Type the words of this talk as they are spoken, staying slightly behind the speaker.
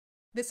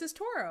This is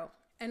Toro,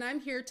 and I'm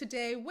here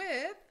today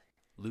with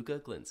Luka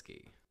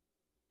Glinsky.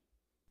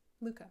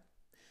 Luka.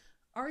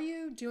 Are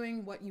you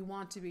doing what you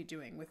want to be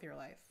doing with your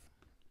life?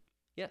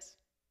 Yes.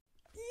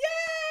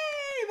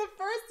 Yay! The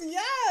first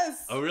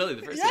yes! Oh, really?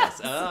 The first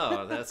yes?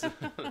 Oh, that's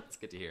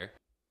good to hear.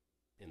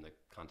 In the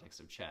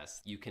context of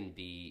chess, you can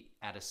be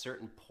at a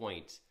certain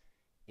point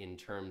in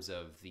terms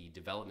of the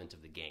development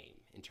of the game,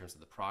 in terms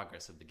of the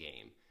progress of the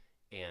game,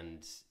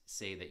 and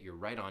say that you're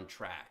right on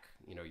track,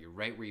 you're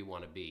right where you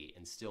want to be,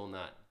 and still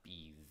not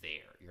be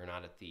there. You're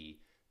not at the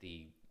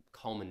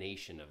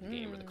culmination of the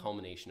game or the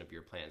culmination of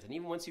your plans. And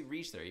even once you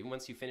reach there, even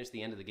once you finish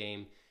the end of the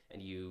game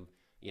and you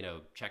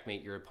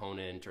checkmate your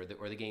opponent, or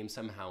the game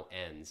somehow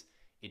ends,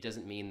 it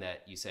doesn't mean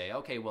that you say,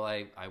 okay, well,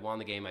 I won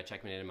the game, I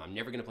checkmated him, I'm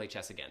never going to play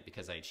chess again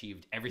because I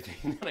achieved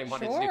everything that I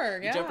wanted to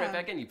do. You jump right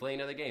back in, you play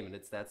another game,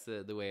 and that's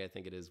the way I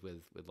think it is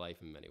with life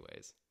in many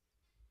ways.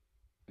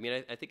 I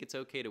mean, I think it's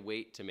okay to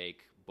wait to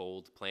make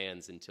bold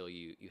plans until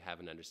you have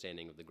an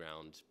understanding of the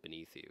ground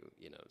beneath you,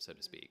 so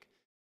to speak.